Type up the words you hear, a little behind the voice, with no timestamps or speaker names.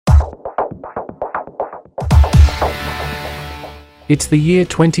It's the year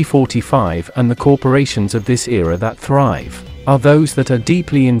 2045, and the corporations of this era that thrive are those that are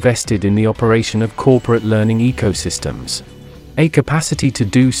deeply invested in the operation of corporate learning ecosystems. A capacity to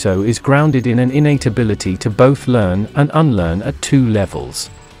do so is grounded in an innate ability to both learn and unlearn at two levels.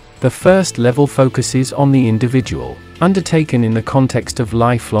 The first level focuses on the individual, undertaken in the context of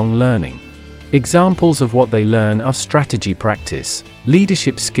lifelong learning. Examples of what they learn are strategy practice,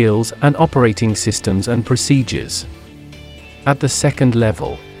 leadership skills, and operating systems and procedures. At the second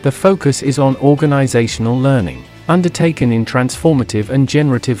level, the focus is on organizational learning, undertaken in transformative and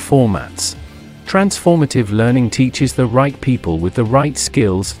generative formats. Transformative learning teaches the right people with the right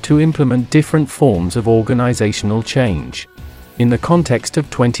skills to implement different forms of organizational change. In the context of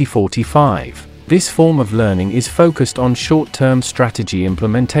 2045, this form of learning is focused on short-term strategy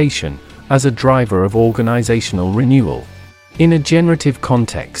implementation as a driver of organizational renewal. In a generative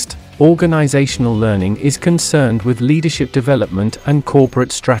context, organizational learning is concerned with leadership development and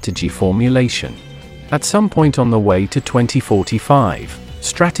corporate strategy formulation. At some point on the way to 2045,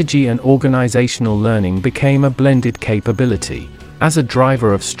 strategy and organizational learning became a blended capability, as a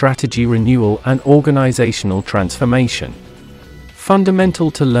driver of strategy renewal and organizational transformation. Fundamental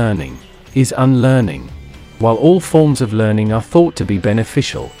to learning is unlearning. While all forms of learning are thought to be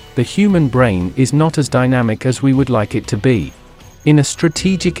beneficial, the human brain is not as dynamic as we would like it to be. In a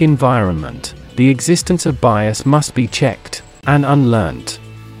strategic environment, the existence of bias must be checked and unlearned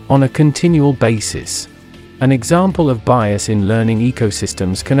on a continual basis. An example of bias in learning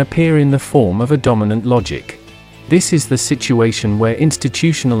ecosystems can appear in the form of a dominant logic. This is the situation where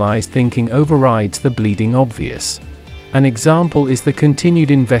institutionalized thinking overrides the bleeding obvious. An example is the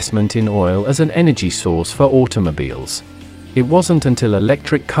continued investment in oil as an energy source for automobiles. It wasn't until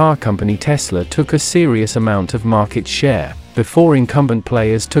electric car company Tesla took a serious amount of market share before incumbent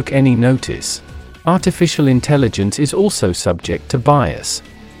players took any notice. Artificial intelligence is also subject to bias,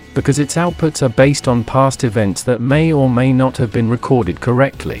 because its outputs are based on past events that may or may not have been recorded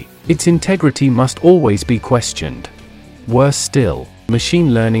correctly. Its integrity must always be questioned. Worse still,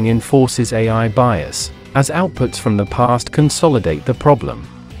 machine learning enforces AI bias, as outputs from the past consolidate the problem.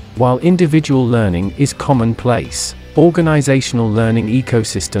 While individual learning is commonplace, organizational learning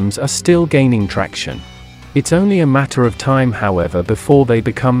ecosystems are still gaining traction. It's only a matter of time, however, before they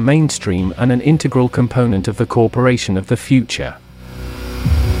become mainstream and an integral component of the corporation of the future.